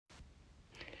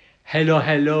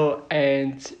Hello,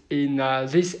 and in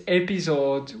this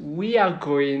episode, we are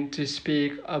going to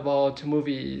speak about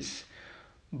movies,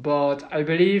 but I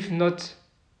believe not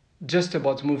just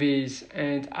about movies,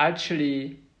 and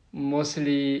actually,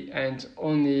 mostly and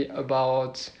only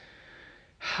about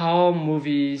how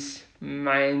movies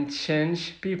might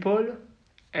change people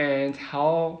and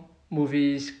how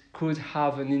movies could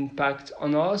have an impact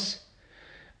on us.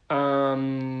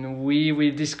 We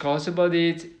will discuss about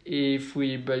it if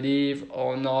we believe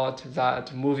or not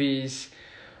that movies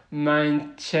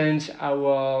might change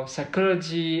our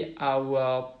psychology,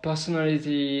 our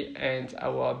personality, and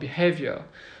our behavior.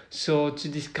 So to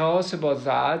discuss about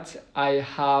that, I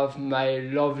have my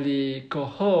lovely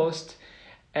co-host,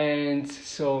 and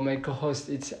so my co-host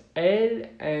is Elle,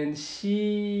 and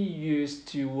she used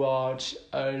to watch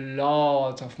a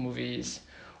lot of movies.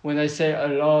 When I say a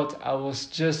lot, I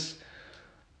was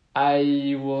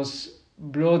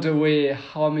blown away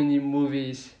how many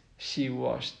movies she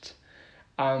watched.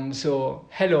 So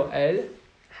hello Elle.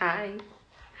 Hi.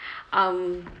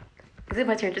 Um, is it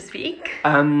my turn to speak?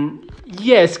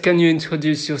 Yes, can you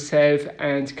introduce yourself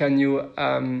and can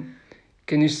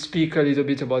you speak a little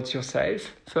bit about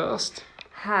yourself first?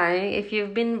 Hi. If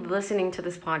you've been listening to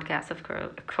this podcast, of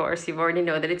course, you've already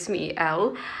know that it's me,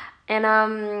 Elle. And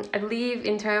I believe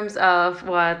in terms of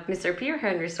what Mr. Pierre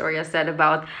Henry Soria said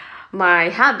about my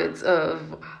habits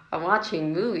of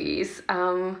watching movies,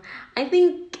 I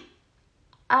think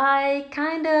I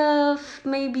kind of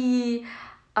maybe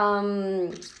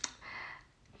um,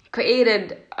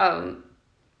 created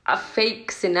a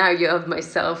fake scenario of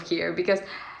myself here because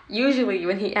usually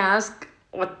when he asks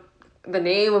what the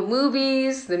name of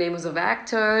movies, the names of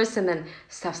actors, and then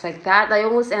stuff like that, I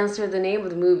almost answer the name of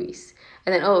the movies.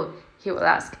 And then, oh, he will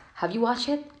ask, have you watched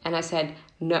it? And I said,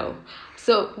 no.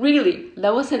 So really,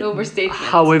 that was an overstatement.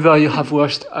 However, you have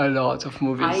watched a lot of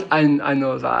movies. I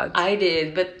know that. I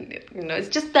did, but it's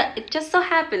just that it just so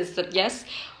happens that yes,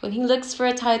 when he looks for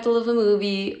a title of a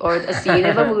movie or a scene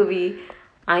of a movie,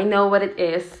 I know what it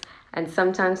is. And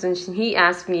sometimes when he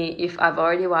asks me if I've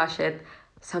already watched it,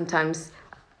 sometimes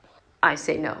I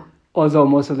say no. Although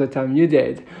most of the time you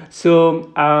did.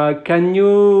 So can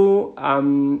you?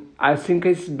 I think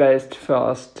it's best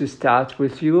first to start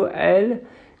with you, Elle.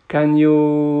 Can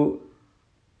you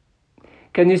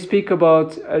can you speak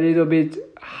about a little bit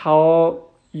how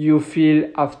you feel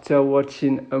after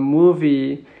watching a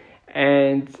movie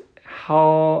and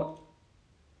how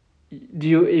do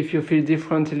you if you feel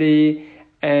differently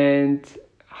and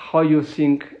how you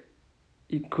think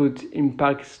it could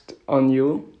impact on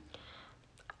you?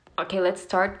 Okay, let's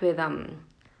start with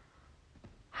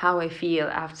how I feel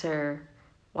after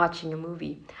watching a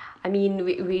movie. I mean,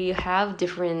 we have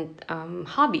different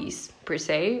hobbies per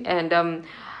se, and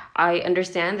I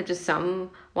understand that just some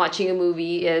watching a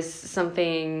movie is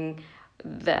something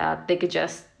that they could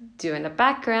just do in the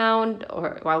background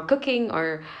or while cooking,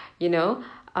 or you know,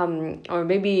 or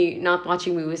maybe not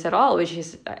watching movies at all, which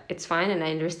is it's fine, and I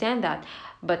understand that.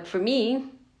 But for me,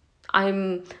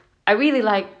 I'm I really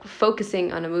like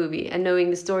focusing on a movie and knowing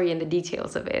the story and the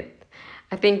details of it.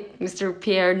 I think Mr.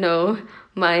 Pierre know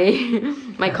my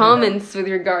my comments with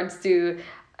regards to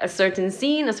a certain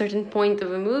scene, a certain point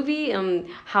of a movie,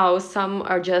 how some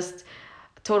are just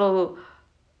total,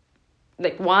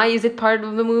 like, why is it part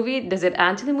of the movie? Does it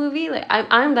add to the movie? Like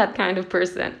I'm that kind of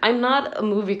person. I'm not a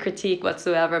movie critique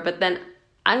whatsoever, but then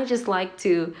I just like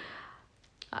to,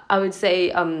 I would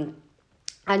say,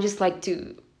 I just like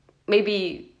to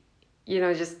maybe,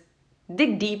 just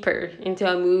dig deeper into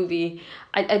a movie.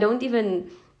 I don't even,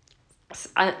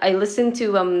 I listen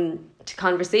to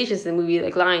conversations in the movie,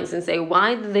 like lines, and say,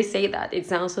 why did they say that? It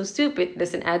sounds so stupid. It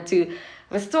doesn't add to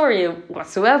the story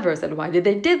whatsoever. So why did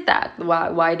they did that?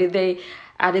 Why did they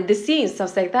added the scenes,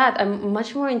 stuff like that? I'm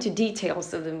much more into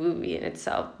details of the movie in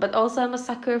itself. But also I'm a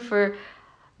sucker for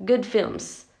good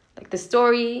films. Like the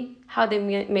story, how they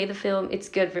made the film, it's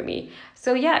good for me.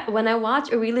 So yeah, when I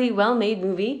watch a really well-made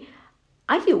movie,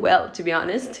 I feel well, to be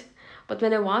honest. But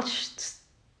when I watch,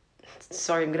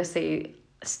 sorry, I'm gonna say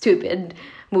stupid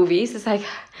movies, it's like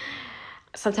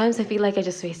sometimes I feel like I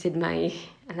just wasted my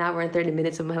an hour and 30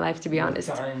 minutes of my life, to be honest.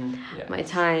 Time, yes. My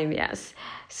time, yes.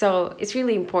 So it's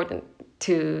really important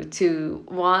to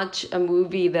watch a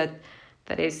movie that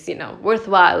is,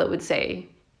 worthwhile, I would say.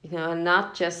 And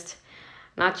not just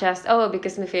oh,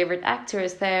 because my favorite actor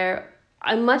is there.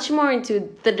 I'm much more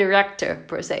into the director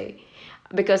per se,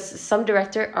 because some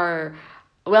director are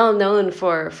well known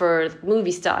for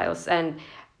movie styles, and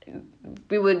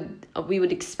we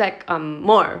would expect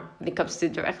more when it comes to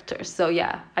directors. So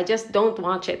yeah, I just don't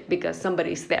watch it because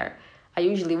somebody's there. I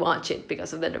usually watch it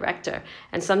because of the director,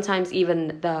 and sometimes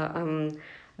even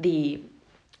the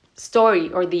story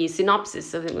or the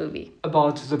synopsis of the movie.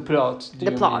 About the plot, do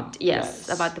The you plot, mean? yes,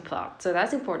 about the plot. So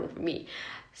that's important for me.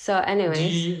 So, anyways, Do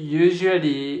you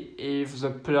usually, if the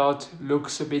plot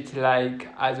looks a bit like,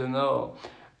 I don't know,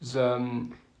 the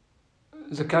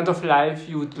the kind of life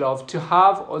you would love to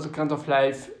have or the kind of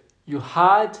life you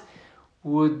had,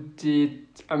 would this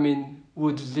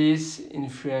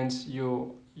influence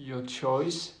your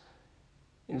choice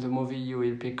in the movie you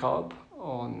will pick up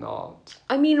or not?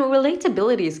 I mean,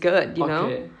 relatability is good, you know.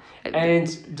 Okay. And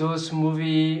those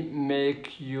movies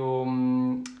make your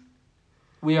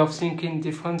way of thinking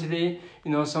differently.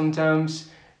 You know, sometimes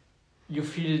you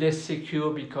feel less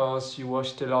secure because you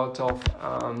watched a lot of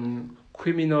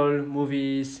criminal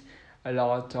movies, a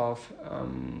lot of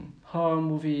horror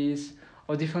movies,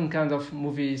 or different kind of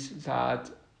movies that,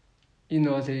 you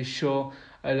know, they show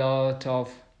a lot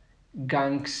of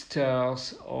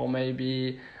gangsters or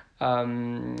maybe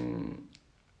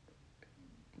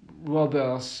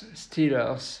robbers,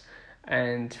 stealers,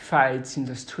 and fights in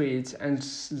the streets. And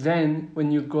then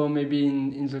when you go maybe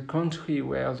in the country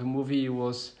where the movie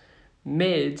was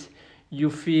made, you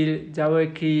feel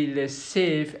directly less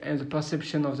safe, and the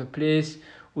perception of the place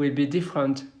will be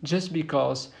different just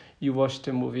because you watched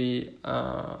a movie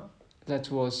that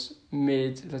was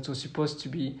made, that was supposed to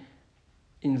be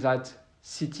in that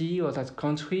city or that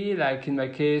country. Like in my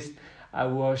case, I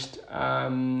watched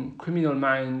Criminal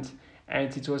Minds,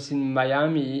 and it was in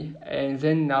Miami. And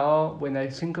then now, when I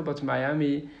think about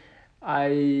Miami,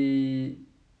 I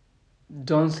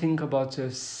don't think about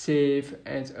a safe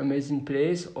and amazing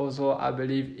place, although I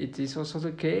believe it is also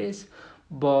the case.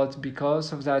 But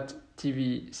because of that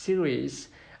TV series,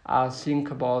 I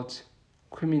think about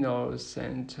criminals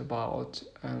and about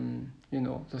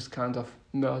those kind of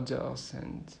murders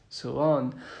and so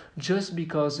on. Just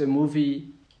because a movie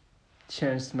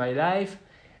changed my life,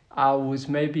 I would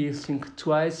maybe think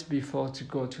twice before to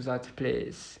go to that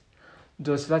place.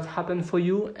 Does that happen for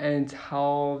you, and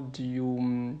how do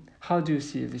you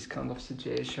see this kind of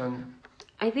situation?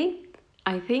 I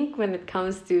think when it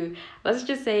comes to, let's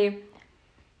just say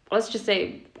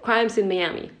crimes in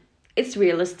Miami, it's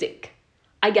realistic.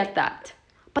 I get that.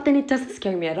 But then it doesn't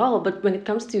scare me at all. But when it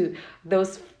comes to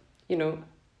those, you know,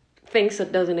 things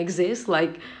that doesn't exist,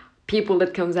 like people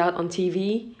that comes out on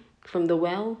TV from the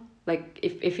well, like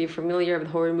if you're familiar with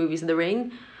horror movies, The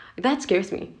Ring, that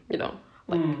scares me, you know.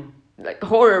 Like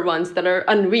horror ones that are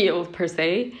unreal per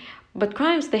se, but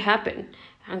crimes, they happen,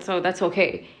 and so that's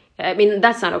okay. I mean,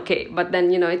 that's not okay, but then,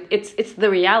 you know, it's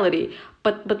the reality.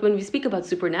 But when we speak about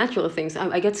supernatural things,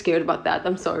 I get scared about that.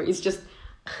 I'm sorry, it's just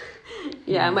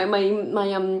yeah.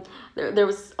 There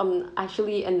was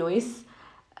actually a noise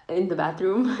in the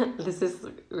bathroom. This is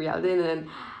reality, and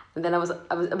then I was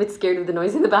a bit scared of the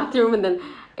noise in the bathroom, and then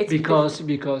it's Because of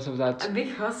that.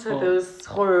 because of those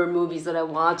horror movies that I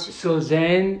watch. So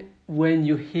then, when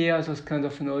you hear those kind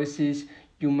of noises,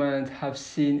 you might have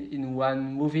seen in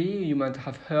one movie, you might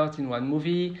have heard in one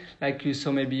movie, like you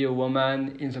saw maybe a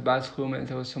woman in the bathroom and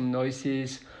there were some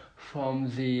noises from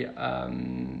the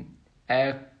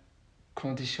air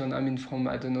condition, from,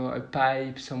 I don't know, a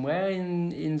pipe somewhere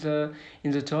in the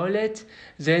toilet.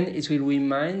 Then it will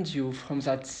remind you from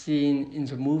that scene in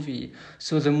the movie.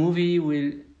 So the movie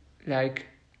will, like,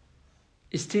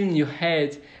 it's still in your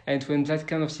head, and when that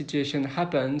kind of situation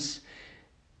happens,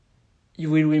 you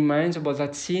will remind about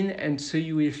that scene, and so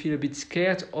you will feel a bit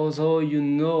scared, although you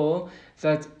know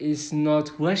that it's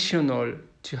not rational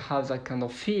to have that kind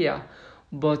of fear,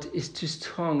 but it's too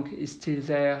strong, it's still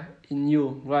there in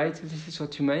you, right? This is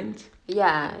what you meant?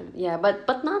 Yeah,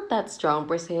 but not that strong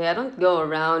per se. I don't go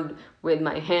around with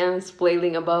my hands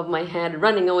flailing above my head,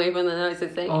 running away from the noise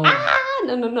and saying, ah,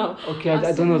 no. Okay,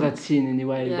 I don't know that scene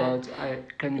anyway, Yeah. but I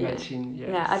can imagine, yes.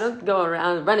 Yeah, I don't go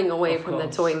around running away Of from the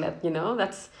course. toilet, you know,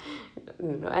 that's,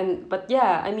 but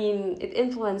yeah, I mean, it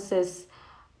influences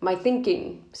my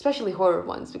thinking, especially horror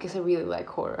ones, because I really like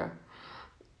horror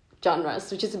genres,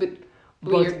 which is a bit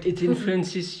weird. But it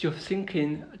influences your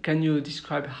thinking. Can you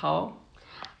describe how?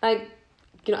 Like,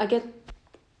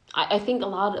 I think a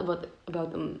lot about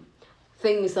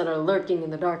things that are lurking in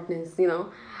the darkness, you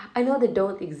know. I know they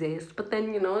don't exist, but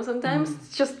then, you know, sometimes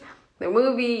it's just the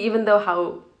movie, even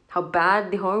though how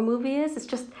bad the horror movie is, it's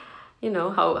just, you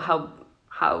know, how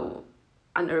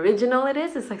unoriginal it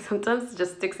is. It's like sometimes it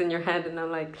just sticks in your head, and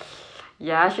I'm like,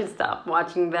 yeah, I should stop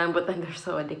watching them, but then they're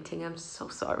so addicting. I'm so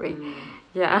sorry.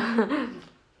 Yeah.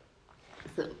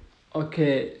 So,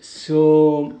 Okay,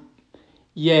 so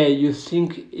yeah, you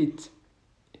think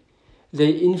they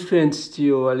influenced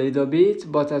you a little bit,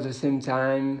 but at the same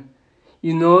time,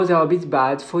 you know they're a bit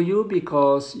bad for you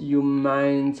because you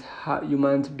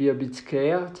might be a bit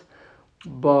scared,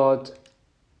 but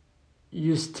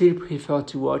you still prefer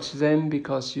to watch them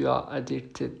because you are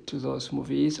addicted to those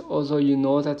movies, although you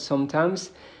know that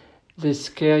sometimes they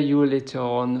scare you later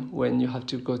on when you have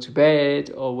to go to bed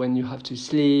or when you have to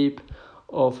sleep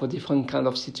or for different kind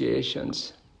of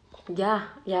situations. Yeah,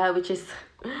 yeah, which is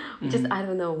I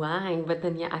don't know why, but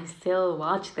then yeah, I still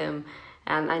watch them,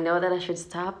 and I know that I should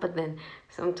stop, but then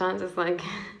sometimes it's like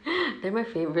they're my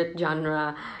favorite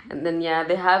genre, and then yeah,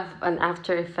 they have an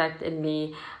after effect in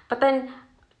me, but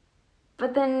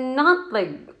then not like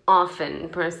often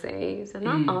per se. So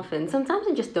not often. Sometimes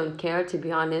I just don't care, to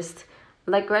be honest.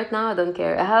 Like right now, I don't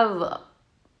care. I have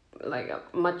like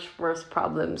much worse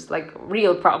problems, like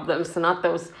real problems, so not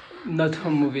those Not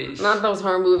horror movies.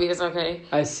 horror movies. Okay.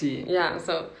 I see. Yeah.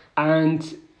 So And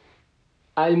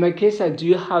in my case, I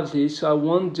do have this, so I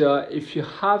wonder if you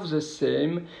have the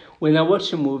same. When I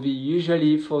watch a movie,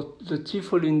 usually for the 2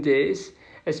 following days,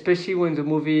 especially when the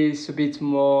movie is a bit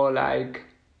more like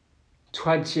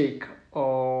tragic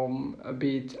or a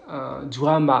bit a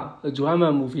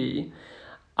drama movie,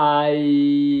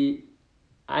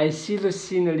 I see the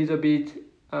scene a little bit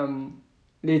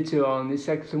later on. It's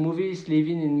like the movie is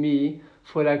living in me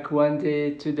for like 1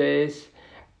 day, 2 days,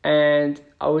 and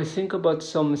I will think about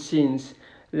some scenes.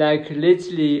 Like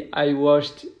lately, I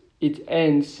watched It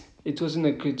Ends. It wasn't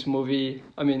a good movie.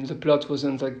 I mean, the plot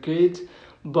wasn't that good,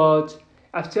 but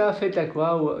after I felt like,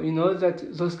 wow, you know,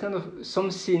 that those kind of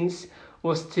some scenes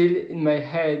were still in my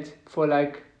head for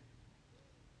like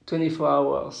 24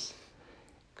 hours.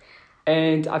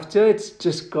 And after it's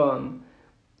just gone.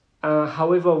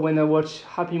 However, when I watch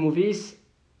happy movies,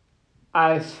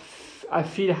 I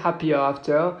feel happier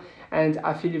after, and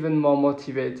I feel even more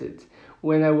motivated.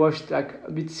 When I watch like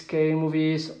a bit scary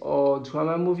movies or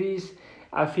drama movies,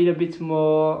 I feel a bit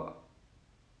more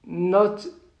not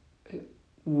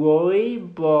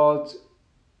worried, but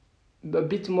a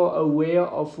bit more aware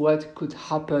of what could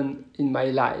happen in my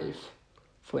life,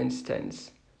 for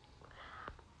instance.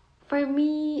 for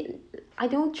me, I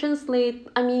don't translate.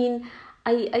 I mean,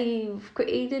 I've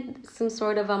created some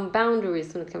sort of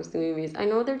boundaries when it comes to movies. I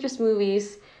know they're just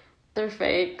movies, they're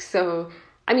fake. So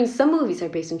I mean, some movies are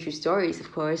based on true stories,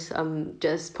 of course.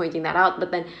 Just pointing that out.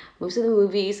 But then most of the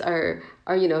movies are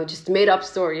just made up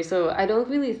stories. So I don't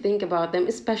really think about them,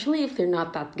 especially if they're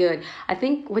not that good. I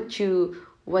think what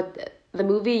the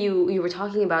movie you were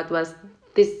talking about was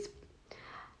this.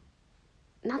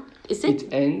 Not is it?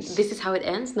 It ends. This is how it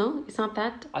ends. No, it's not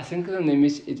that. I think the name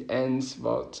is It Ends,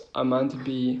 but I might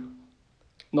be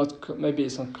not. Maybe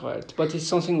it's not correct, but it's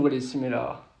something really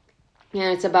similar. Yeah,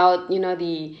 it's about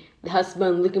the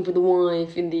husband looking for the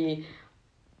wife in the.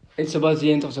 It's about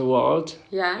the end of the world.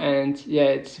 Yeah. And yeah,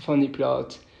 it's a funny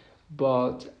plot,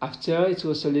 but after it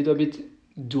was a little bit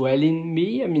dwelling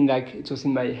me. I mean, like it was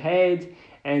in my head,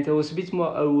 and I was a bit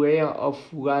more aware of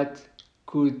what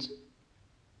could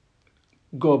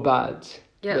go bad.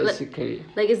 Yeah, basically.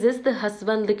 like is this the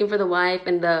husband looking for the wife,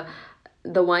 and the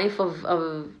wife of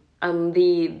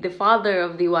the father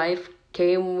of the wife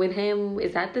came with him?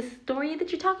 Is that the story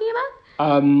that you're talking about?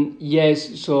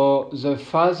 Yes, so the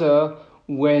father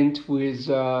went with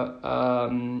the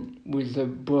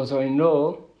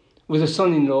brother-in-law, with the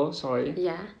son-in-law, sorry,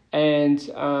 Yeah. and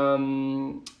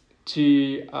to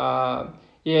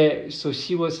yeah, so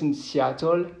she was in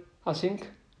Seattle, I think,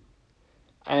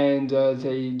 and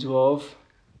they drove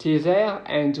till there,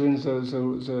 and during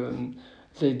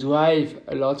the drive,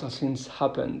 a lot of things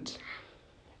happened.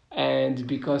 And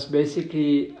because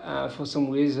basically for some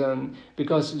reason,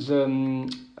 because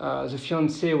the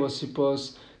fiance was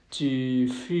supposed to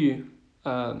flee,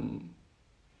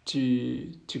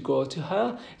 to go to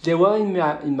her. They were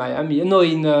in Miami, no,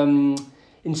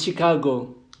 in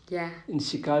Chicago. Yeah. In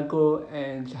Chicago,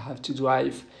 and have to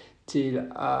drive till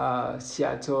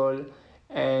Seattle,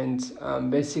 and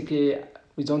basically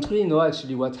we don't really know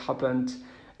actually what happened.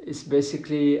 It's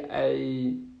basically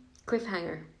a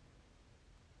Cliffhanger.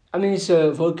 I mean, it's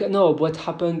a volcano. What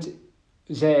happened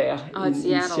there in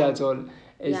Seattle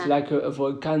is like a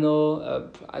volcano.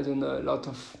 I don't know, a lot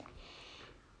of.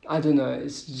 I don't know.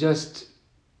 It's just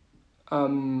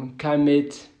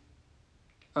climate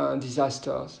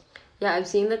disasters. Yeah, I've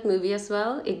seen that movie as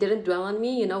well. It didn't dwell on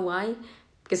me. You know why?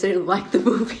 Because I didn't like the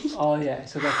movie. Oh yeah.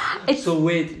 So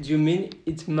wait. Do you mean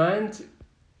it might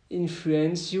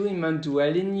influence you? It might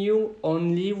dwell in you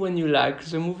only when you like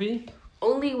the movie?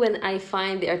 Only when I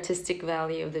find the artistic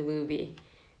value of the movie.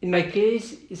 In my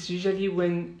case, it's usually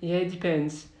when, yeah, it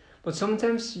depends. But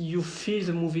sometimes you feel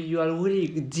the movie, you are really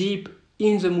deep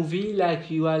in the movie,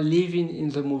 like you are living in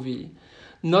the movie.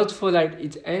 not for like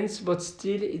it ends, but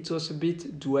still it was a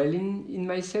bit dwelling in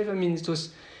myself. I mean, it was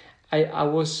I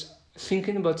was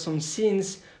thinking about some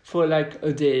scenes for like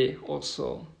a day or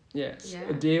so. Yes, Yeah.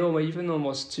 a day or even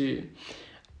almost two.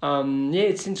 Yeah,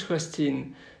 it's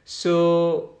interesting.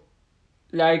 So,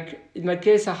 like in my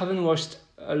case, I haven't watched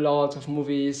a lot of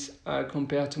movies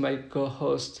compared to my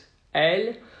co-host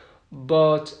Elle,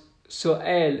 but so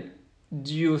Elle,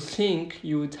 do you think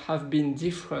you would have been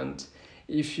different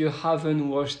if you haven't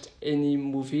watched any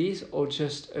movies or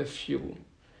just a few?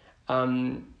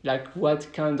 Like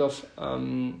what kind of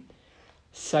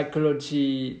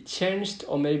psychology changed,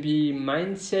 or maybe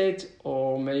mindset,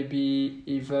 or maybe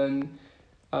even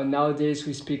nowadays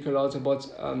we speak a lot about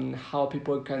how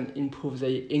people can improve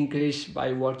their English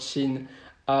by watching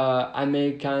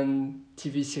American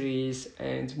TV series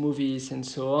and movies and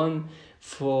so on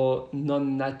for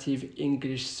non-native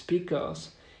English speakers.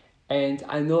 And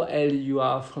I know Elle, you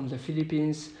are from the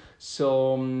Philippines,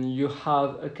 so you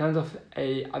have a kind of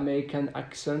a American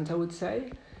accent, I would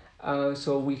say.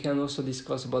 So we can also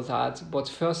discuss about that. But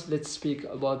first, let's speak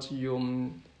about your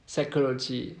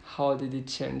psychology. How did it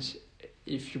change?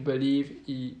 If you believe,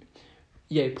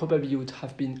 yeah, probably you would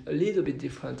have been a little bit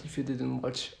different if you didn't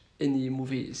watch any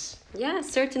movies. Yeah,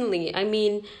 certainly. I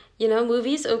mean, you know,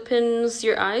 movies opens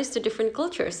your eyes to different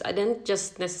cultures. I didn't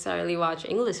just necessarily watch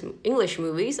English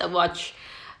movies. I watch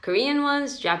Korean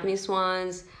ones, Japanese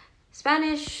ones,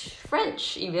 Spanish,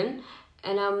 French even.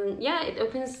 And yeah, it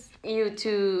opens you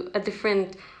to a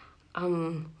different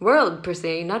world per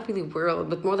se, not really world,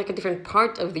 but more like a different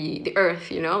part of the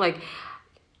earth, you know? Like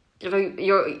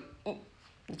you're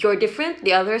you're different,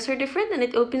 the others are different, and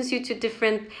it opens you to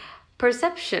different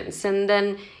perceptions. And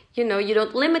then, you know, you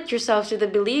don't limit yourself to the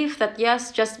belief that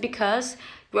yes, just because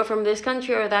you are from this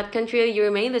country or that country, you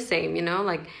remain the same, you know,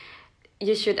 like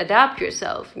you should adapt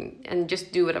yourself and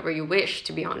just do whatever you wish,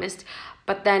 to be honest.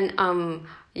 But then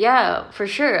yeah, for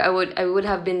sure I would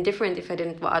have been different if I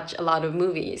didn't watch a lot of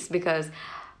movies, because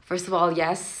first of all,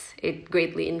 yes, it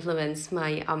greatly influenced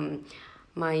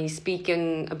my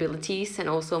speaking abilities, and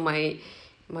also my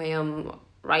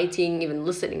writing, even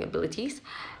listening abilities.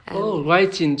 Oh,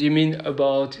 writing, do you mean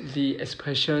about the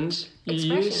expressions you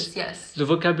Expressions, use? yes. The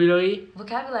vocabulary?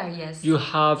 Vocabulary, yes. You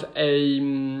have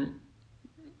a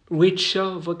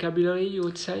richer vocabulary, you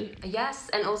would say? Yes,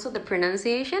 and also the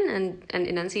pronunciation and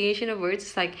enunciation of words.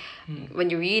 It's like when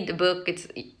you read a book,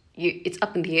 it's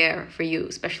up in the air for you,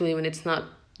 especially when it's not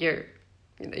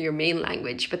your main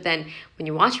language. But then when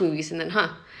you watch movies, and then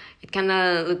it kind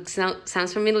of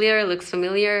sounds familiar, looks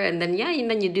familiar, and then yeah, and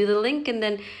then you do the link, and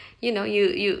then you know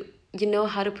you know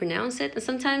how to pronounce it, and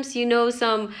sometimes you know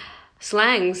some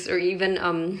slangs or even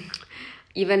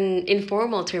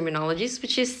informal terminologies,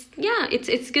 which is yeah,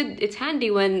 it's good, it's handy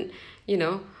when you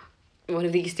know one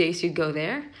of these days you go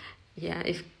there. Yeah,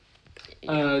 if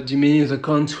Do you mean the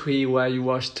country where you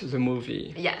watched the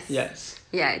movie? yes, Yes.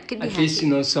 yeah, it could be At handy. least you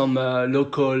know some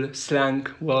local slang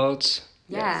words.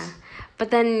 Yeah, Yes. but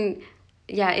then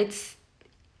yeah, it's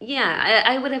yeah,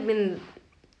 I would have been,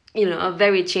 you know, a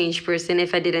very changed person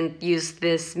if I didn't use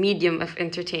this medium of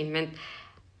entertainment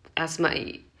as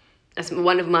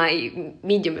one of my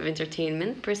medium of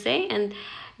entertainment per se. And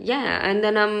yeah, and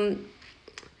then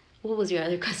what was your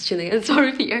other question again?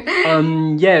 Sorry, Pierre.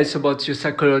 Yes, about your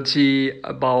psychology,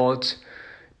 about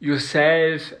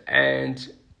yourself, and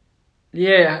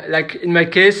yeah, like in my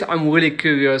case, I'm really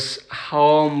curious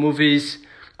how movies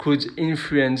could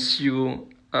influence you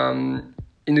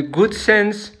in a good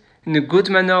sense, in a good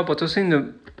manner, but also in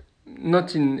a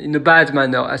not in a bad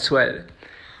manner as well.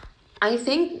 I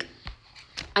think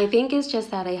I think it's just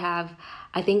that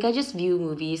I think I just view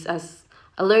movies as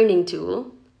a learning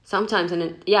tool, sometimes an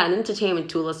entertainment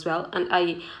tool as well. And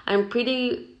I'm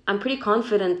pretty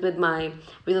confident with my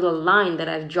with the line that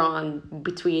I've drawn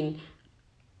between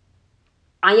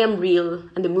I am real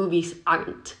and the movies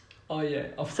aren't. Oh yeah,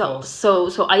 of So course.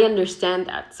 so I understand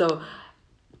that. So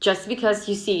just because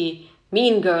you see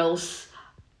Mean Girls,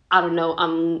 I don't know,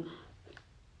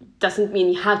 doesn't mean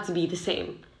you have to be the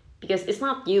same, because it's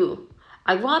not you.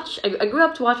 I grew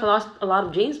up to watch a lot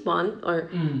of James Bond, or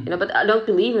you know, but I don't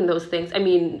believe in those things. I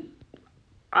mean,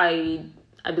 I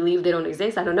I believe they don't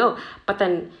exist. I don't know, but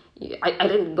then I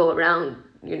didn't go around,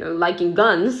 you know, liking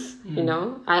guns. You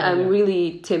know, I'm yeah.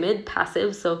 really timid,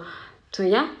 passive. So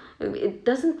yeah, it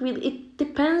doesn't really. It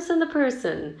depends on the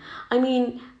person. I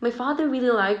mean, my father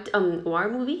really liked war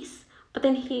movies, but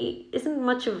then he isn't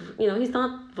much of, you know, he's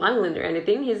not violent or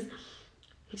anything.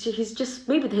 He's just,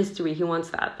 maybe the history he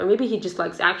wants that, or maybe he just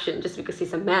likes action just because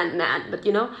he's a man. But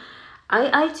you know,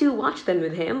 I too watch them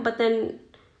with him, but then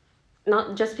not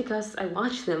just because I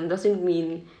watch them doesn't mean,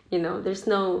 there's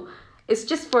no, it's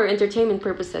just for entertainment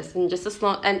purposes, and just as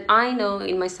long, and I know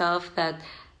in myself that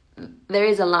there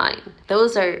is a line.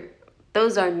 Those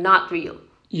are not real.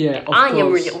 Yeah, of I am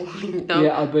course. real.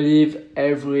 Yeah, I believe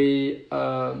every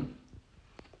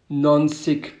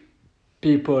non-sick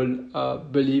people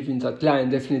believe in that line.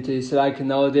 Definitely, it's like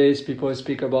nowadays people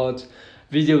speak about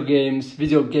video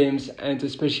games, and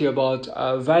especially about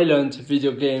violent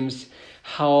video games,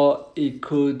 how it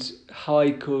could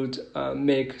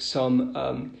make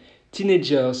some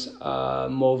teenagers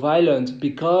more violent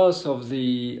because of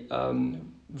the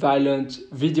violent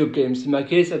video games. In my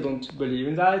case, I don't believe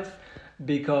in that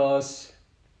because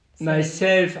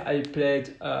myself, I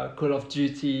played Call of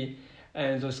Duty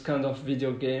and those kind of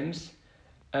video games,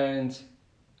 and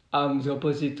I'm the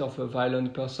opposite of a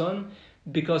violent person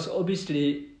because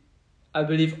obviously I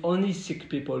believe only sick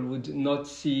people would not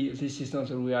see this is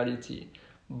not a reality.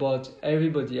 But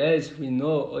everybody else, we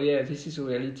know, oh yeah, this is a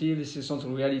reality, this is not a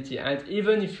reality. And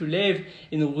even if you live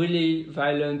in a really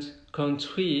violent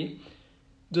country,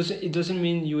 it doesn't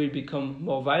mean you will become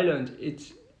more violent.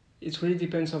 It really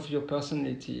depends of your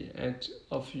personality and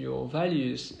of your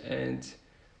values and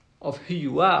of who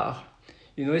you are.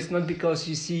 It's not because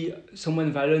you see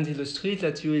someone violent in the street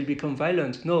that you will become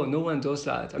violent. No, no one does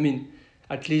that. I mean,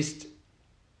 at least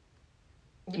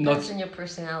depends on your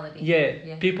personality.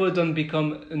 Yeah, people don't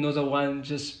become another one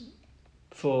just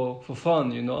for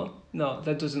fun. No,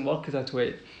 that doesn't work that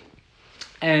way.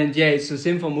 And yeah, it's the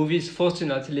same for movies,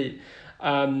 fortunately.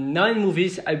 Now in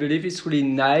movies, I believe it's really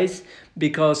nice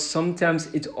because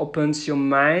sometimes it opens your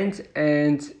mind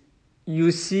and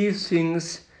you see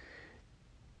things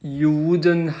you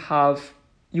wouldn't have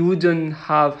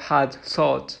had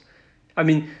thought. I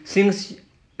mean, things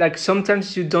like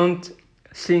sometimes you don't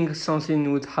think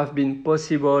something would have been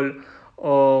possible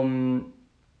or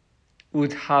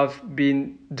would have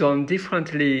been done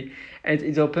differently, and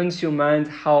it opens your mind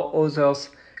how others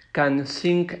can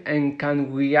think and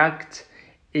can react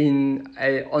in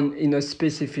a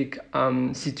specific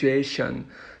situation.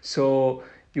 So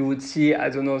you would see, I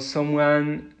don't know,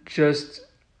 someone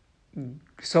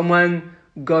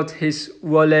got his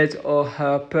wallet or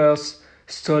her purse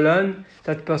stolen.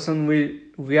 That person will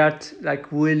react like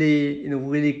really in a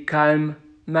really calm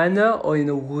manner or in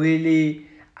a really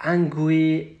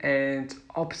angry and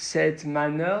upset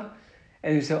manner,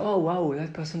 and you say, oh wow,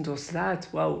 that person does that,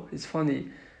 wow, it's funny.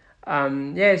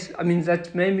 Yes, I mean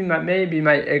that maybe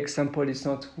my example is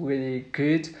not really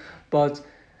good, but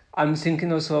I'm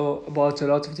thinking also about a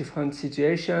lot of different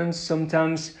situations.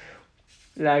 Sometimes,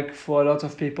 like for a lot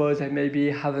of people that maybe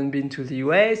haven't been to the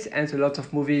US, and a lot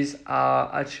of movies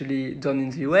are actually done in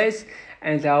the US,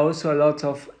 and there are also a lot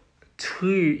of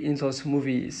true in those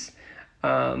movies.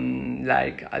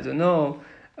 Like I don't know,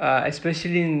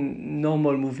 especially in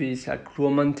normal movies, like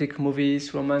romantic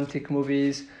movies, normal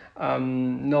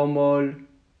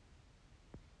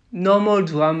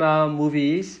drama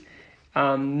movies,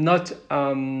 not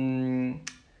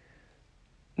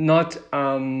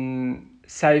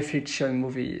science fiction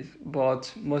movies,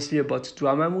 but mostly about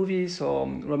drama movies or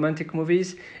romantic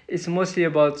movies. It's mostly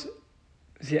about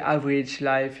the average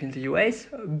life in the US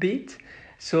a bit.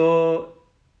 So,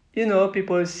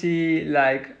 people see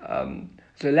like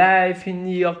the life in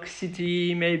New York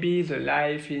City, maybe the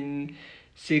life in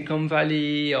Silicon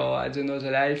Valley, or I don't know,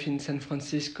 the life in San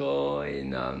Francisco,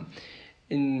 in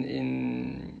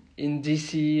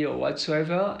DC or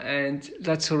whatsoever, and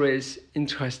that's always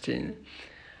interesting.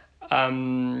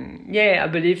 I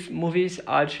believe movies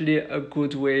are actually a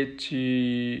good way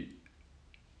to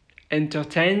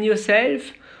entertain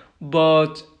yourself,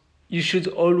 but you should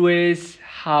always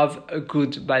have a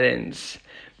good balance,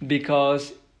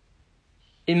 because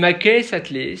in my case at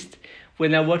least,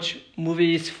 when I watch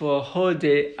movies for a whole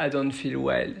day, I don't feel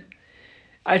well.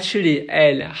 Actually,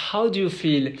 Elle, how do you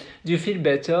feel? Do you feel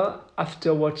better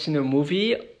after watching a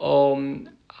movie, or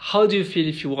how do you feel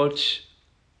if you watch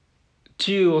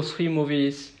 2 or 3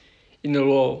 movies in a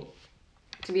row?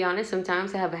 To be honest,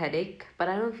 sometimes I have a headache, but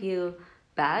I don't feel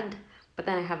bad. But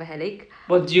then I have a headache.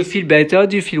 But do you feel better?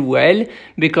 Do you feel well?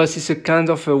 Because it's a kind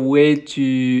of a way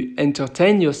to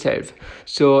entertain yourself.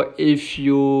 So if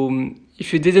you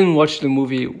didn't watch the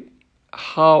movie,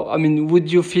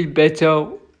 would you feel better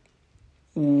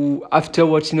after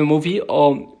watching a movie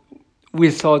or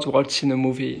without watching a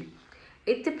movie?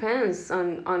 It depends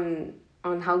on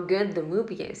how good the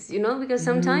movie is, because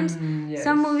sometimes Yes.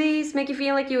 some movies make you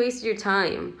feel like you wasted your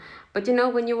time. But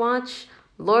when you watch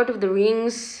Lord of the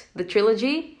Rings, the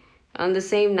trilogy, on the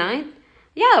same night,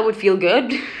 yeah, I would feel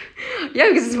good. Yeah,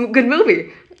 because it's a good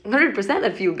movie. 100%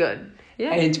 I'd feel good.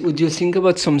 Yeah. And would you think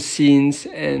about some scenes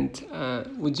and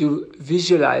would you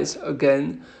visualize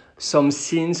again some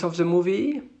scenes of the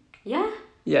movie? Yeah.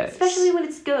 Yes. Especially when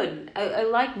it's good. I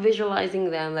like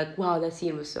visualizing them, like, wow, that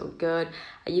scene was so good.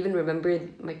 I even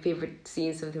remembered my favorite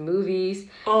scenes of the movies.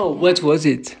 Oh, what was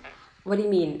it? What do you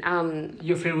mean?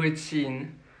 Your favorite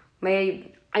scene?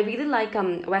 I really like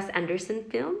Wes Anderson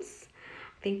films.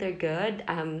 I think they're good.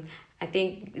 I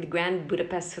think the Grand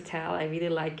Budapest Hotel. I really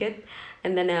like it.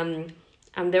 And then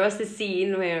there was this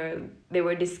scene where they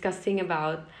were discussing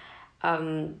about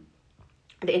the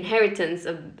inheritance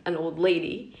of an old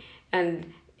lady,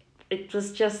 and it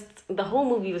was just the whole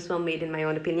movie was well made in my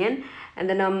own opinion. And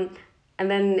then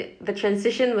the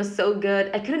transition was so good.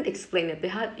 I couldn't explain it.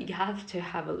 You have to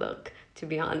have a look, to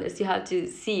be honest. You have to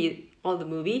see all the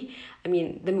movie. I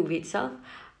mean, the movie itself.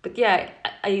 But yeah,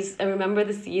 I remember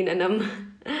the scene, and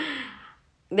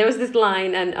there was this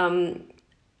line, and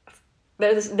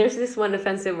there's this one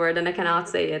offensive word, and I cannot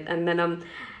say it. And then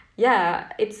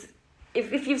yeah, it's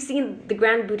if you've seen the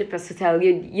Grand Budapest Hotel,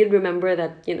 you'd remember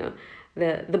that, you know,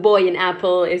 the boy in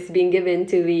Apple is being given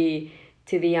to the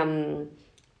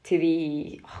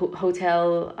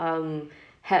hotel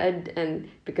head, and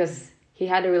because he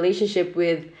had a relationship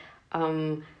with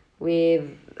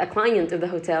a client of the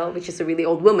hotel, which is a really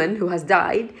old woman who has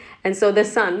died, and so the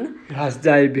son Has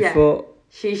died before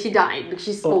she died because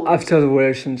she's or old. after the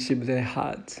relationship they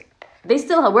had. They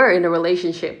still were in a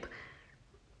relationship.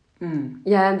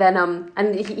 Yeah, and then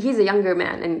he's a younger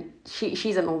man, and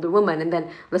she's an older woman, and then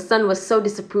the son was so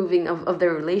disapproving of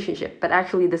their relationship, but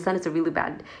actually the son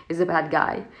is a bad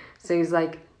guy. So he's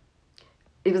like,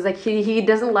 it was like he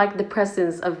doesn't like the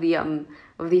presence of the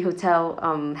hotel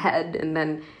head, and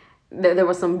then there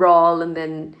was some brawl, and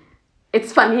then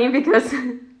it's funny because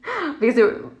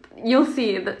you'll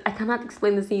see that I cannot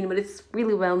explain the scene, but it's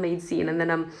really well made scene, and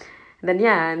then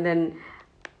yeah, and then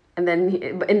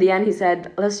in the end he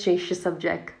said, let's change the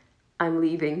subject, I'm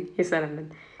leaving, he said, and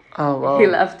then Oh wow. he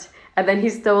left, and then he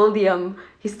stole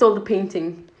the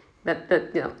painting that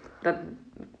you know that.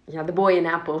 Yeah, the boy in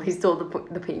Apple. He stole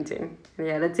the painting.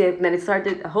 Yeah, that's it. And then it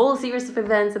started a whole series of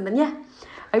events, and then yeah,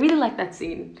 I really like that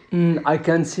scene. I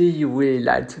can see you really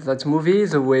liked that movie,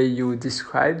 the way you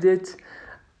described it.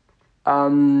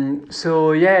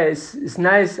 So yeah, it's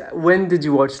nice. When did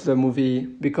you watch the movie?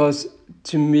 Because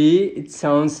to me, it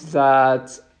sounds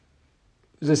that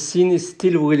the scene is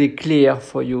still really clear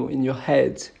for you in your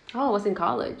head. Oh, I was in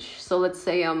college, so let's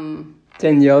say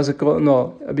 10 years ago,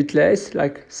 no, a bit less,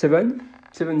 like 7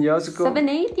 years ago. 7,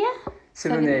 8, yeah.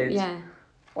 7, 8. Yeah.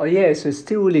 Oh yeah, so it's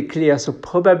still really clear. So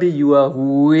probably you are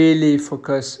really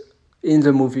focused in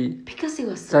the movie. Because it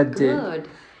was so That day. good.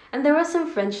 And there were some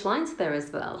French lines there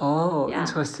as well. Oh, Yeah.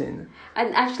 interesting.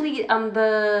 And actually,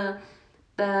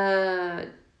 the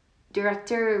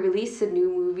director released a new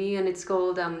movie, and it's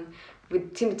called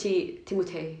with Timothée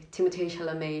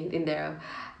Chalamet in there,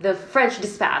 The French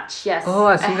Dispatch. Yes. Oh,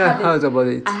 I think I heard about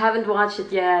it. I haven't watched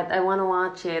it yet. I want to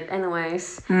watch it.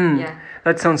 Anyways, Hmm. yeah.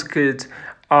 That sounds good.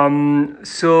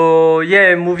 So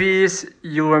yeah, movies,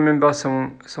 you remember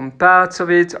some parts of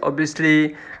it.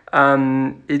 Obviously,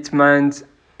 it might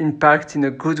impact in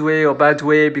a good way or bad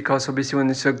way, because obviously when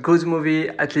it's a good movie,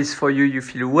 at least for you, you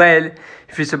feel well.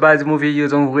 If it's a bad movie, you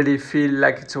don't really feel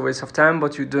like it's a waste of time,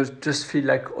 but you just feel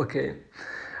like, okay.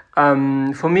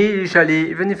 For me,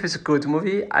 usually, even if it's a good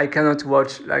movie, I cannot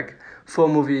watch like 4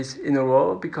 movies in a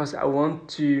row, because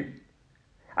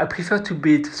I prefer to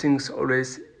build things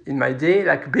always in my day.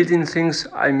 Like building things,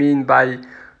 I mean by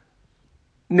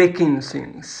making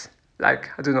things.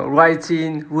 Like, I don't know,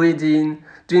 writing, reading,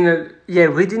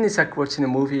 reading is like watching a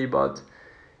movie, but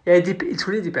yeah, it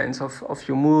really depends of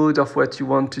your mood, of what you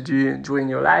want to do during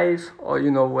your life, or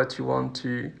you know, what you want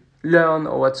to learn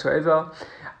or whatsoever.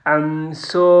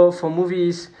 So for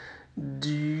movies,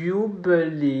 do you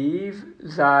believe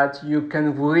that you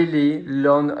can really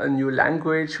learn a new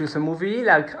language with a movie?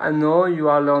 Like, I know you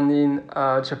are learning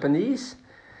Japanese,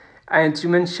 and you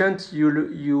mentioned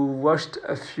you watched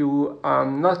a few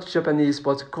not Japanese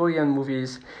but Korean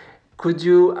movies. Do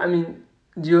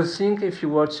you think if you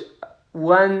watch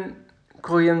one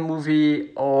Korean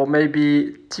movie or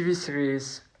maybe TV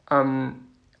series on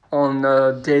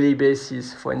a daily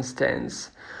basis, for instance,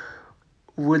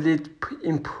 would it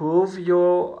improve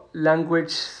your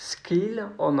language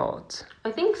skill or not?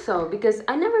 I think so, because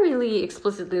I never really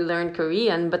explicitly learned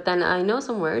Korean, but then I know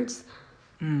some words.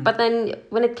 But then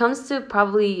when it comes to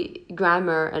probably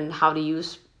grammar and how to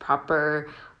use proper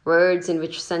words in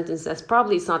which sentences,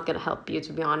 probably it's not going to help you,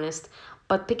 to be honest.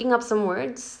 But picking up some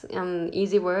words,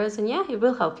 easy words, and yeah, it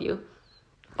will help you.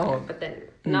 Oh, But then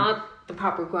not the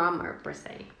proper grammar per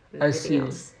se. I see.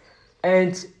 Else.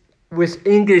 And with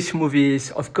English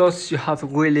movies, of course, you have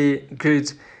really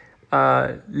good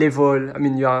level. I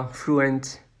mean, you are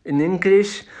fluent in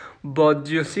English, but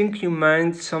do you think you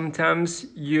might sometimes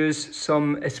use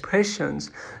some expressions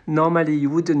normally you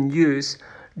wouldn't use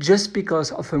just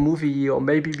because of a movie, or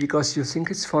maybe because you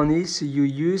think it's funny, so you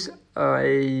use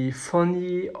a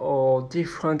funny or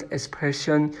different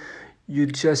expression you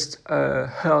just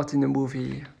heard in a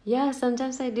movie? Yeah,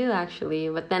 sometimes I do actually,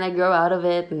 but then I grow out of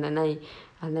it, and then I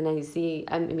see,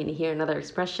 I mean, hear another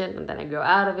expression, and then I grow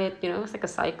out of it. You know, it's like a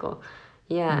cycle.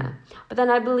 Yeah, but then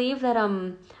I believe that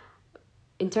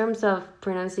in terms of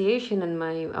pronunciation and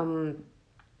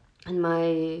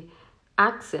my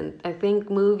accent, I think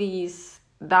movies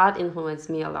that influence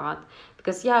me a lot,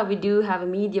 because yeah, we do have a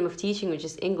medium of teaching which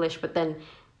is English, but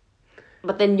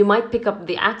then you might pick up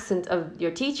the accent of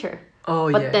your teacher.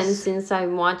 Oh, But then yes. since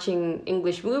I'm watching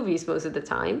English movies most of the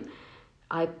time,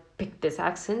 I pick this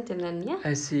accent, and then yeah,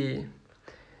 I see.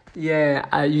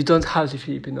 Yeah, you don't have the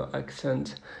Filipino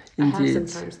accent, I have indeed.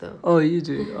 sometimes though. Oh, you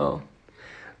do. Oh,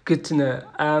 good to know.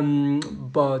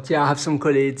 But yeah, I have some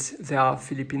colleagues. They are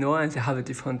Filipino and they have a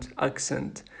different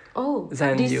accent Oh, do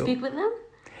than you you. speak with them?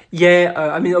 Yeah,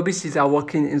 I mean, obviously they are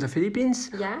working in the Philippines,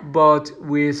 Yeah. but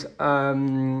with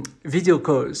video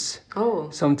calls, Oh,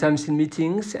 sometimes in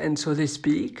meetings, and so they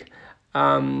speak.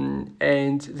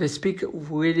 And they speak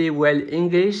really well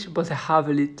English, but they have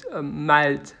a little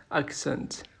mild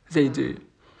accent. They do.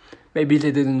 Maybe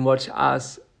they didn't watch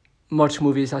as much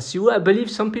movies as you. I believe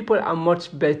some people are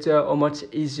much better or much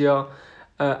easier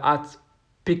at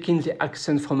picking the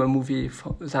accent from a movie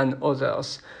than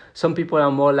others. Some people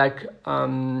are more like,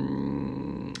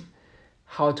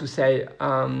 how to say,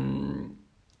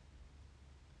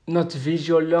 not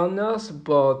visual learners,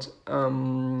 but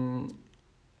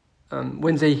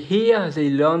when they hear, they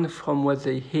learn from what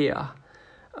they hear.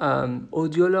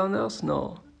 Audio learners,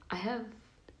 no. I have.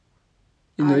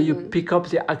 You know, I you don't. pick up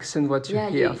the accent what you Yeah,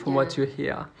 hear you. from Yeah. what you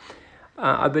hear.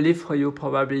 I believe for you,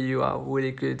 probably you are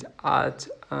really good at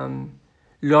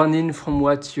learning from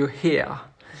what you hear.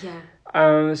 Yeah.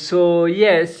 So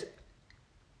yes,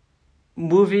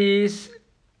 movies,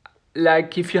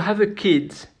 like if you have a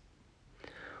kid,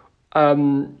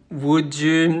 would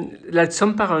you, like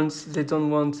some parents, they don't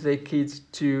want their kids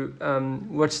to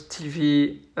watch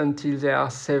TV until they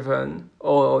are 7,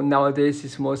 or nowadays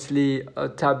it's mostly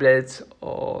tablets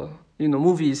or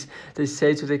movies. They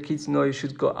say to the kids, no, you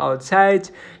should go outside,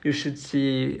 you should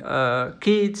see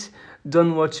kids,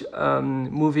 don't watch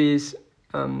movies.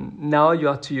 Now you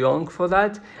are too young for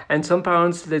that. And some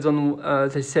parents, they don't.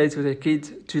 They say to the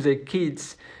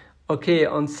kids, okay,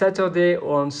 on Saturday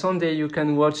or on Sunday you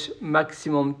can watch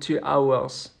maximum 2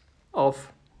 hours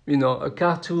of a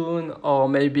cartoon or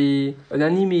maybe an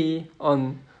anime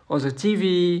on the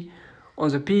TV, on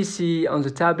the PC, on the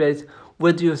tablet.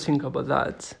 What do you think about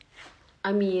that?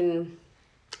 I mean,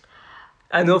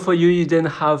 I know for you, you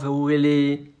didn't have a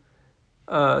really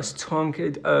strong,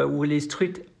 really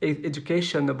strict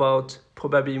education about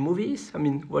probably movies. I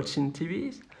mean, watching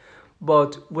TVs.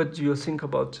 But what do you think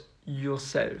about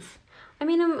yourself? I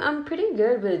mean, I'm pretty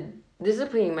good with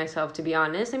disciplining myself, to be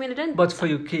honest. I mean, I didn't. But for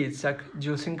your kids, like, do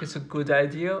you think it's a good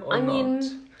idea or I not?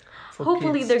 mean, For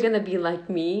hopefully kids, they're gonna be like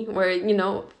me, where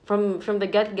from the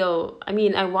get go. I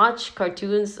mean, I watched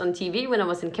cartoons on TV when I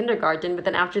was in kindergarten, but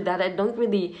then after that, I don't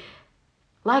really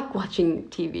like watching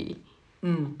TV.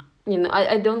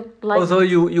 I don't like. although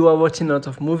you are watching a lot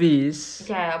of movies,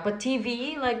 Yeah, but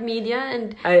TV, like media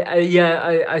and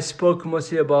I spoke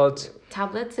mostly about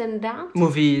tablets and that.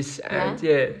 movies Yeah.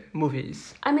 and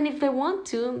movies. I mean, if they want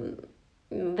to,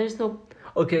 there's no.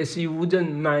 Okay, so you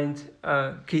wouldn't mind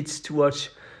kids to watch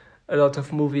a lot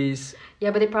of movies.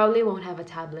 Yeah, but they probably won't have a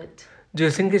tablet. Do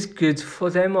you think it's good for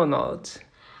them or not?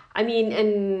 I mean,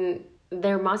 and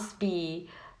there must be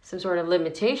some sort of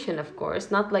limitation, of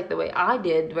course. Not like the way I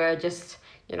did, where I just,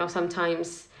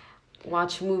 sometimes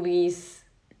watch movies.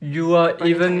 You are For the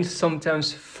even time.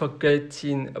 sometimes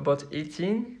forgetting about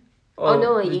eating? Oh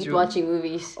no, I did eat watching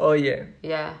movies. Oh, yeah.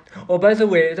 Yeah. Oh, by the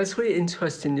way, that's really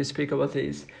interesting you speak about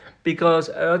this, because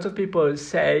a lot of people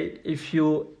say if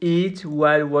you eat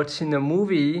while watching a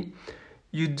movie,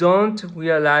 you don't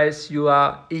realize you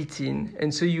are eating.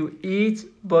 And so you eat,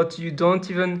 but you don't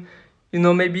even,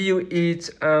 maybe you eat,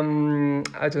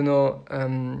 I don't know,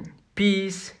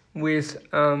 peas with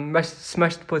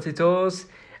smashed potatoes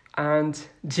and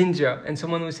ginger. And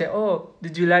someone will say, oh,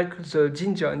 did you like the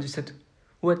ginger? And you said,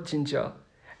 what ginger?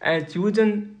 And you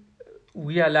wouldn't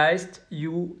realize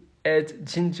you add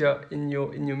ginger in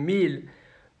your meal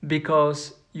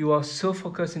because you are so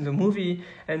focused in the movie,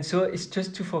 and so it's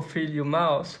just to fulfill your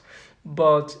mouth.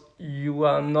 but you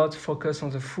are not focused on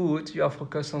the food, you are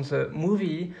focused on the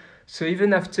movie. So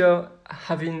even after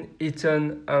having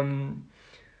eaten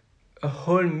a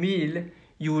whole meal,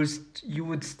 you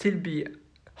would still be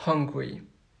hungry.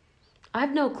 I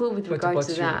have no clue with What regards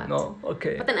about to you? that. No,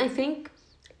 okay. But then I think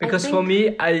Because for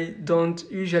me, I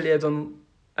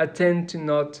tend to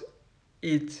not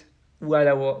eat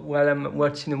while I'm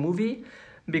watching a movie,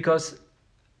 because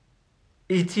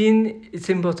eating, it's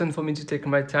important for me to take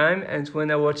my time, and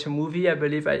when I watch a movie, I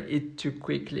believe I eat too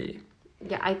quickly.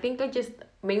 yeah, I think I just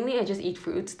eat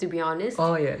fruits, to be honest.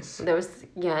 Oh yes. There was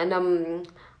and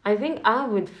I think I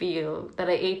would feel that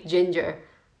I ate ginger.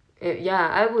 Yeah,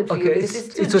 I would feel Okay, because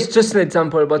it's too it was just an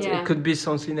example, but Yeah. it could be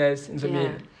something else in the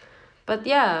meal. But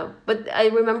I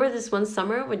remember this one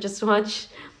summer we just watched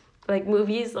like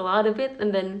movies, a lot of it,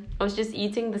 and then I was just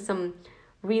eating some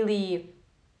really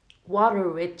water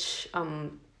rich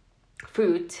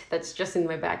fruit that's just in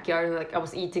my backyard, and like I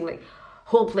was eating like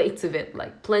whole plates of it,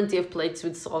 like plenty of plates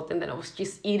with salt, and then I was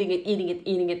just eating it,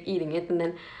 and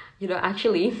then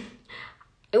actually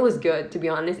it was good, to be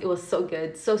honest. It was so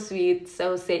good, so sweet,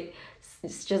 so say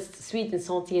it's just sweet and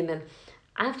salty, and then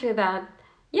after that,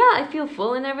 yeah, I feel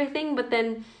full and everything, but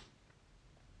then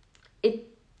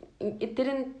it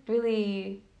didn't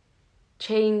really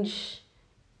change.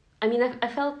 I mean, I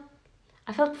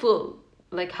felt full,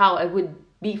 like how I would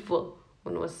be full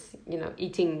when I was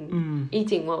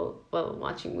eating while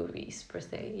watching movies per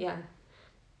se. Yeah.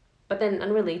 But then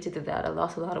unrelated to that, I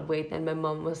lost a lot of weight, and my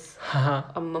mom was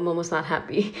not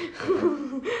happy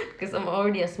because I'm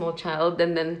already a small child,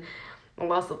 and then I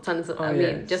lost tons of.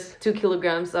 Yes. Just 2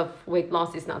 kilograms of weight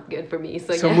loss is not good for me.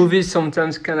 So yeah. Movies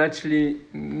sometimes can actually,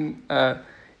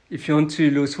 if you want to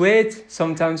lose weight,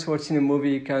 sometimes watching a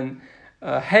movie can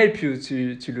help you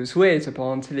to lose weight.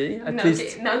 Apparently, at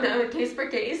least. No, case per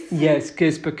case. Yes,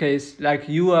 case per case. Like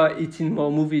you are eating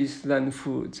more movies than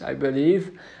food, I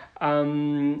believe.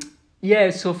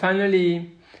 Yeah, so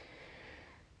finally,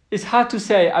 it's hard to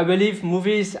say. I believe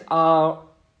movies are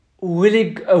a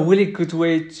really good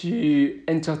way to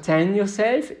entertain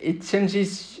yourself. It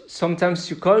changes sometimes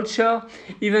your culture,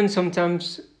 even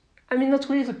sometimes, not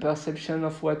really the perception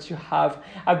of what you have.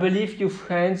 I believe your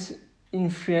friends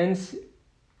influence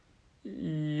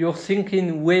your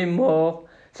thinking way more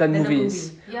than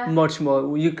movies. Yeah. Much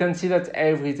more. You can see that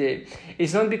every day.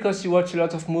 It's not because you watch a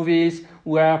lot of movies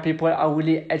where people are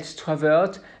really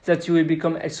extrovert that you will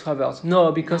become extrovert.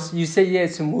 No, because you say, yeah,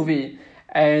 it's a movie.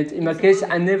 And in my case,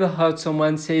 I never heard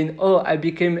someone saying, oh, I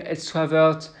became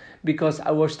extrovert because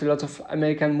I watched a lot of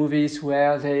American movies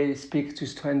where they speak to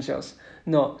strangers.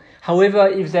 No. However,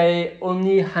 if they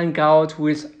only hang out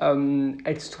with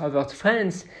extrovert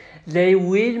friends, they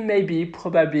will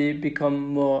probably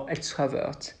become more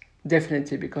extrovert.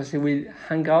 Definitely, because they will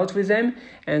hang out with them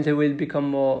and they will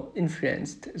become more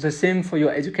influenced. The same for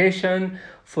your education,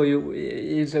 for you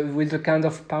with the kind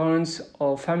of parents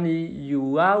or family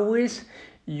you are with,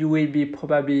 you will be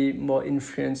probably more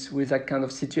influenced with that kind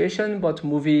of situation. But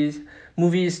movies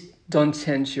don't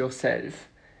change yourself.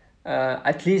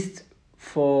 At least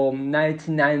for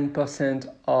 99%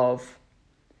 of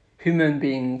human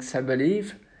beings, I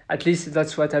believe. At least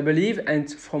that's what I believe,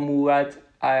 and from what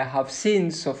I have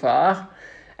seen so far,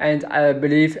 and I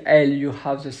believe, Elle, you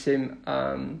have the same,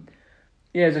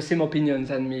 the same opinion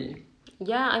than me.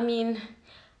 Yeah, I mean,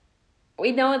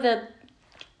 we know that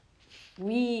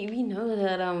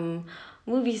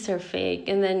movies are fake,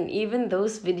 and then even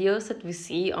those videos that we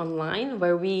see online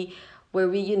where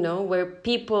where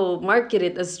people market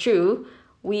it as true,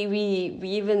 we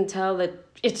even tell that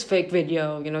it's fake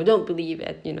video, don't believe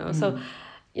it, So,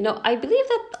 I believe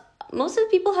that most of the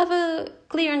people have a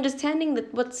clear understanding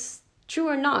that what's true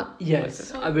or not.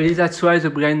 Yes, I believe that's why the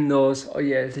brain knows, oh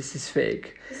yeah, this is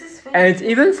fake. And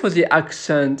even for the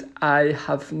accent, I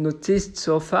have noticed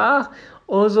so far,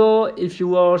 although if you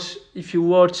watch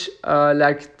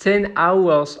like 10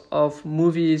 hours of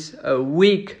movies a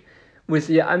week with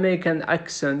the American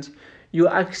accent, your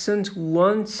accent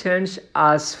won't change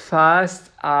as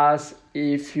fast as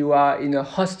if you are in a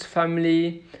host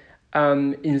family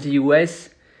in the US.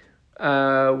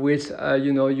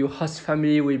 Your host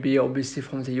family will be obviously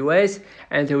from the US,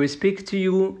 and they will speak to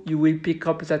you. You will pick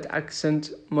up that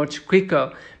accent much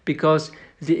quicker because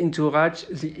the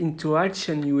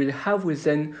interaction you will have with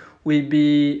them will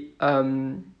be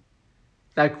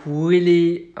like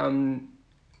really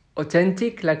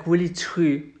authentic, like really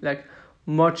true, like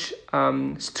much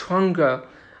stronger.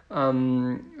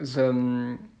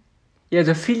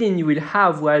 The feeling you will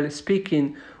have while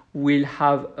speaking will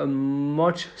have a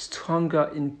much stronger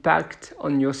impact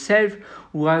on yourself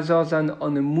rather than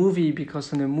on a movie,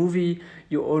 because on a movie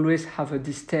you always have a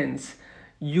distance.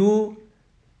 You,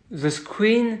 the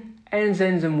screen, and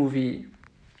then the movie.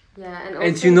 Yeah, and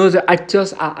And also, you know, the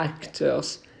actors are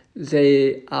actors.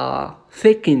 They are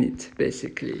faking it,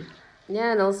 basically.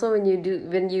 yeah, and also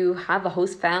when you have a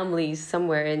host family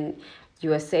somewhere in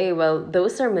USA, well,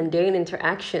 those are mundane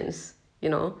interactions, you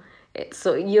know.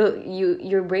 So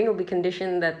your brain will be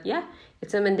conditioned that yeah,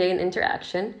 it's a mundane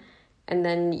interaction, and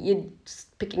then you're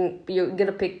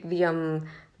gonna pick the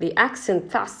accent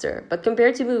faster. But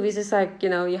compared to movies, it's like, you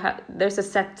know, there's a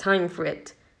set time for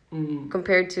it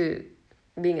compared to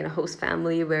being in a host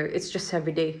family where it's just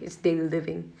every day, it's daily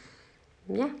living.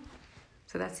 Yeah,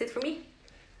 so that's it for me.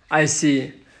 I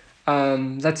see.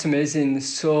 That's amazing.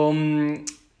 So in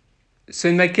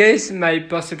my case, my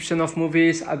perception of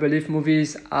movies, I believe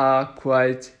movies are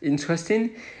quite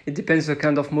interesting. It depends the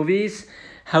kind of movies.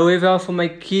 However, for my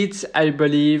kids, I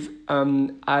believe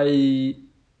I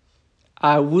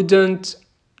wouldn't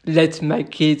let my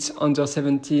kids under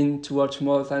 17 to watch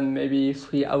more than maybe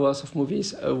 3 hours of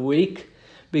movies a week,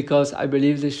 because I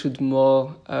believe they should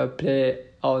more play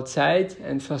outside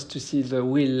and first to see the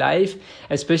real life,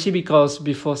 especially because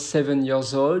before 7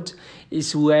 years old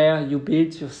is where you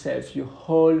build yourself, your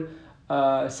whole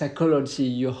psychology,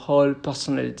 your whole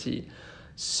personality.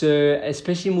 So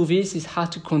especially movies, it's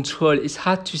hard to control. It's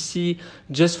hard to see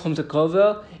just from the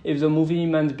cover if the movie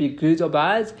might be good or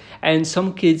bad. And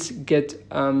some kids get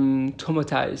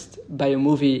traumatized by a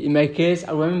movie. In my case,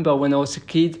 I remember when I was a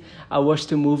kid, I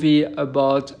watched a movie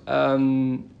about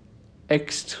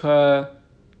extraterrestrial,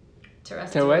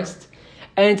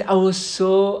 and I was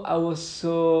so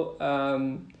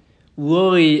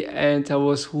worried, and I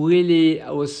was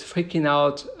freaking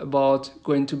out about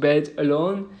going to bed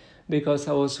alone because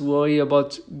I was worried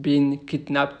about being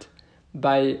kidnapped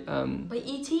by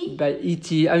E.T.? by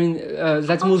E.T. I mean,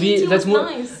 that thought movie. E.T. was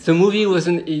nice. The movie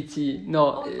wasn't E.T. No,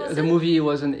 Oh, it the wasn't? movie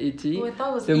wasn't E.T. Oh, I thought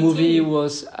it was The E.T. movie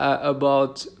was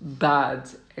about bad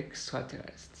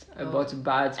extraterrestrials, Oh, about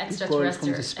bad people from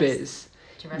the extraterrestrial. space.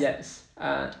 Terrestrial. Yes,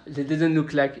 they didn't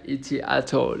look like E.T.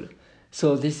 at all.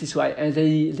 So this is why, and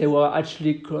they were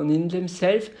actually cloning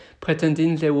themselves,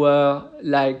 pretending they were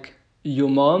like your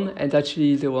mom, and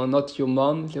actually they were not your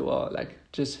mom. They were like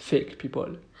just fake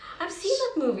people. I've seen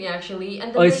that movie actually,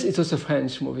 and Oh, then it was a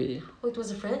French movie. oh, it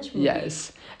was a French movie.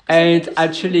 Yes, 'Cause I've and never seen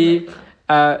actually, it like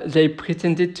that. they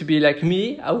pretended to be like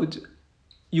me.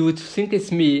 You would think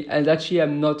it's me, and actually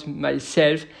I'm not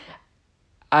myself.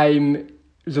 I'm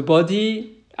the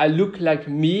body. I look like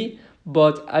me,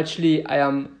 but actually I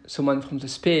am someone from the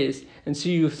space. And so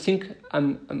you think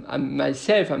I'm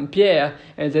myself. I'm Pierre,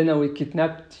 and then I will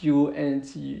kidnap you and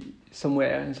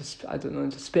somewhere in I don't know, in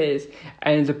the space.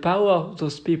 And the power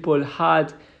those people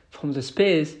had from the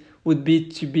space would be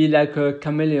to be like a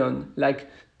chameleon, like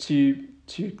to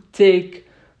take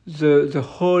the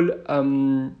whole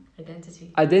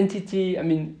identity. I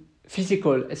mean,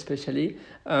 physical especially.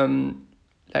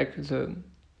 Like the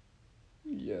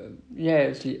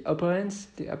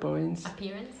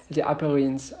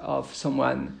appearance of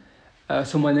someone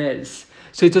else.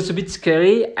 So it was a bit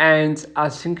scary, and I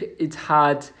think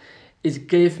it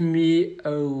gave me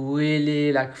a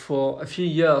really, like, for a few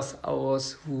years I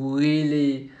was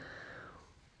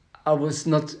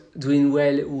not doing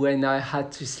well when I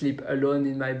had to sleep alone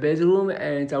in my bedroom,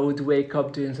 and I would wake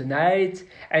up during the night.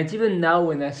 And even now,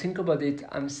 when I think about it,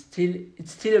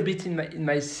 it's still a bit in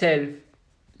myself,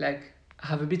 like I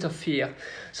have a bit of fear.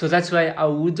 So that's why I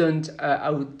would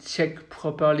check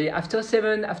properly. After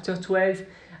 7, after 12,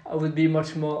 I would be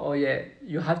much more, oh yeah,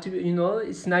 you have to,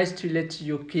 it's nice to let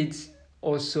your kids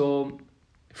also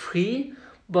free,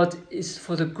 but it's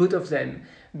for the good of them,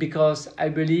 because I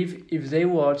believe if they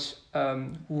watch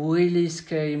really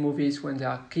scary movies when they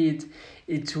are kids,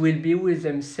 it will be with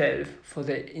themselves for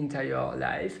their entire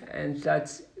life, and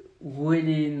that's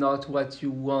really not what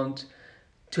you want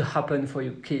to happen for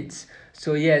your kids.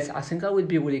 So yes, I think I would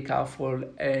be really careful,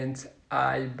 and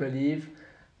I believe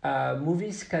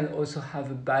movies can also have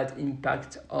a bad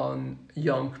impact on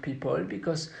young people,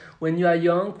 because when you are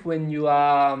young,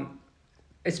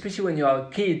 especially when you are a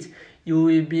kid, you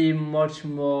will be much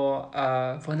more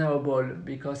vulnerable,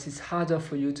 because it's harder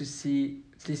for you to see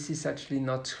this is actually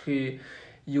not true.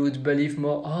 You would believe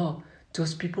more, oh,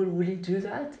 those people really do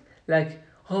that? Like,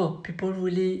 oh, people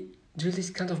really do this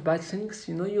kind of bad things?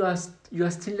 You are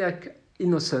still like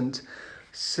innocent.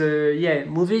 So yeah,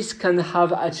 movies can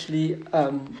have actually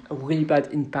a really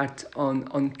bad impact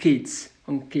on kids,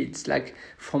 like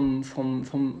from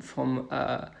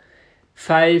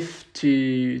 5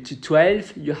 to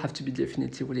 12, you have to be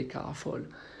definitely really careful.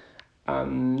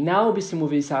 Now, obviously,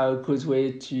 movies are a good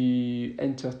way to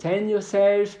entertain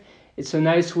yourself. It's a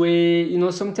nice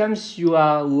way, sometimes you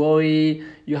are worried,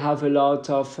 you have a lot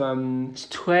of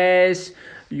stress,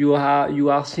 you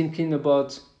are thinking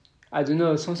about, I don't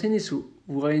know, something is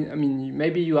worrying. I mean,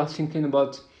 maybe you are thinking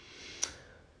about,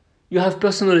 you have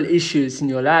personal issues in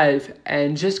your life,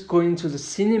 and just going to the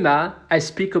cinema. I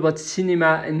speak about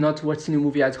cinema and not watching a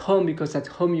movie at home, because at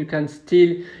home you are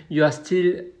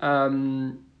still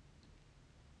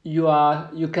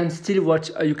you can still watch,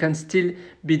 or you can still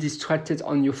be distracted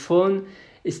on your phone.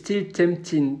 It's still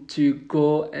tempting to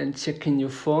go and check in your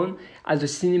phone. At the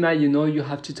cinema, you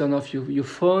have to turn off your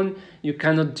phone. You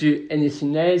cannot do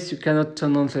anything else. You cannot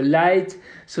turn on the light.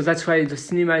 So that's why the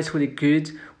cinema is really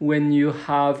good when you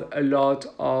have a lot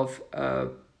of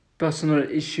personal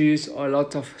issues or a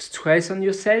lot of stress on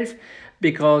yourself,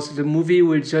 because the movie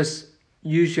will just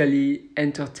usually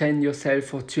entertain yourself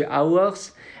for 2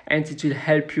 hours, and it will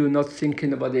help you not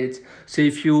thinking about it. So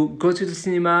if you go to the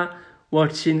cinema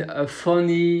watching a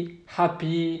funny,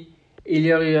 happy,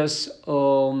 hilarious,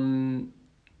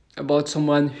 about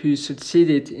someone who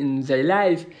succeeded in their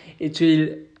life, it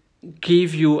will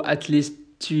give you at least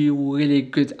 2 really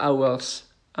good hours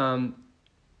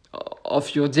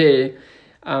of your day.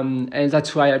 And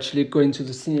that's why actually going to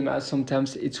the cinema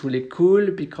sometimes it's really cool,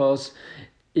 because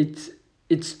it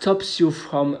it stops you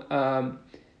from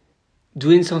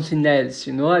doing something else.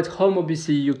 At home,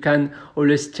 obviously, you can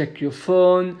always check your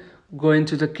phone, go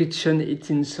into the kitchen,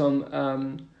 eating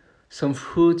some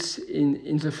fruits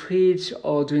in the fridge,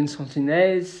 or doing something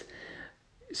else.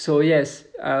 So yes,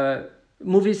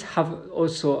 movies have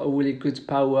also a really good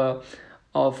power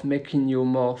of making you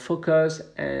more focused,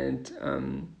 and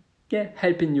yeah,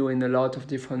 helping you in a lot of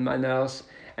different manners,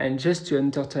 and just to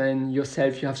entertain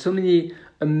yourself. You have so many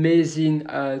amazing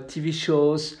TV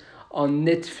shows on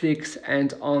Netflix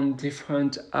and on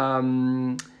different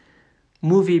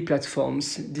movie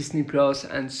platforms, Disney Plus,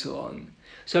 and so on.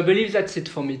 So I believe that's it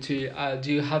for me too.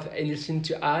 Do you have anything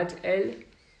to add, Elle?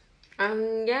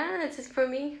 Yeah, that's it for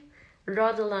me.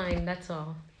 Draw the line, that's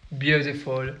all.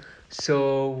 Beautiful.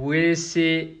 So we'll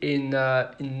see in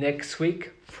next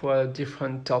week for a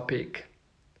different topic.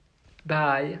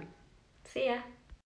 Bye. See ya.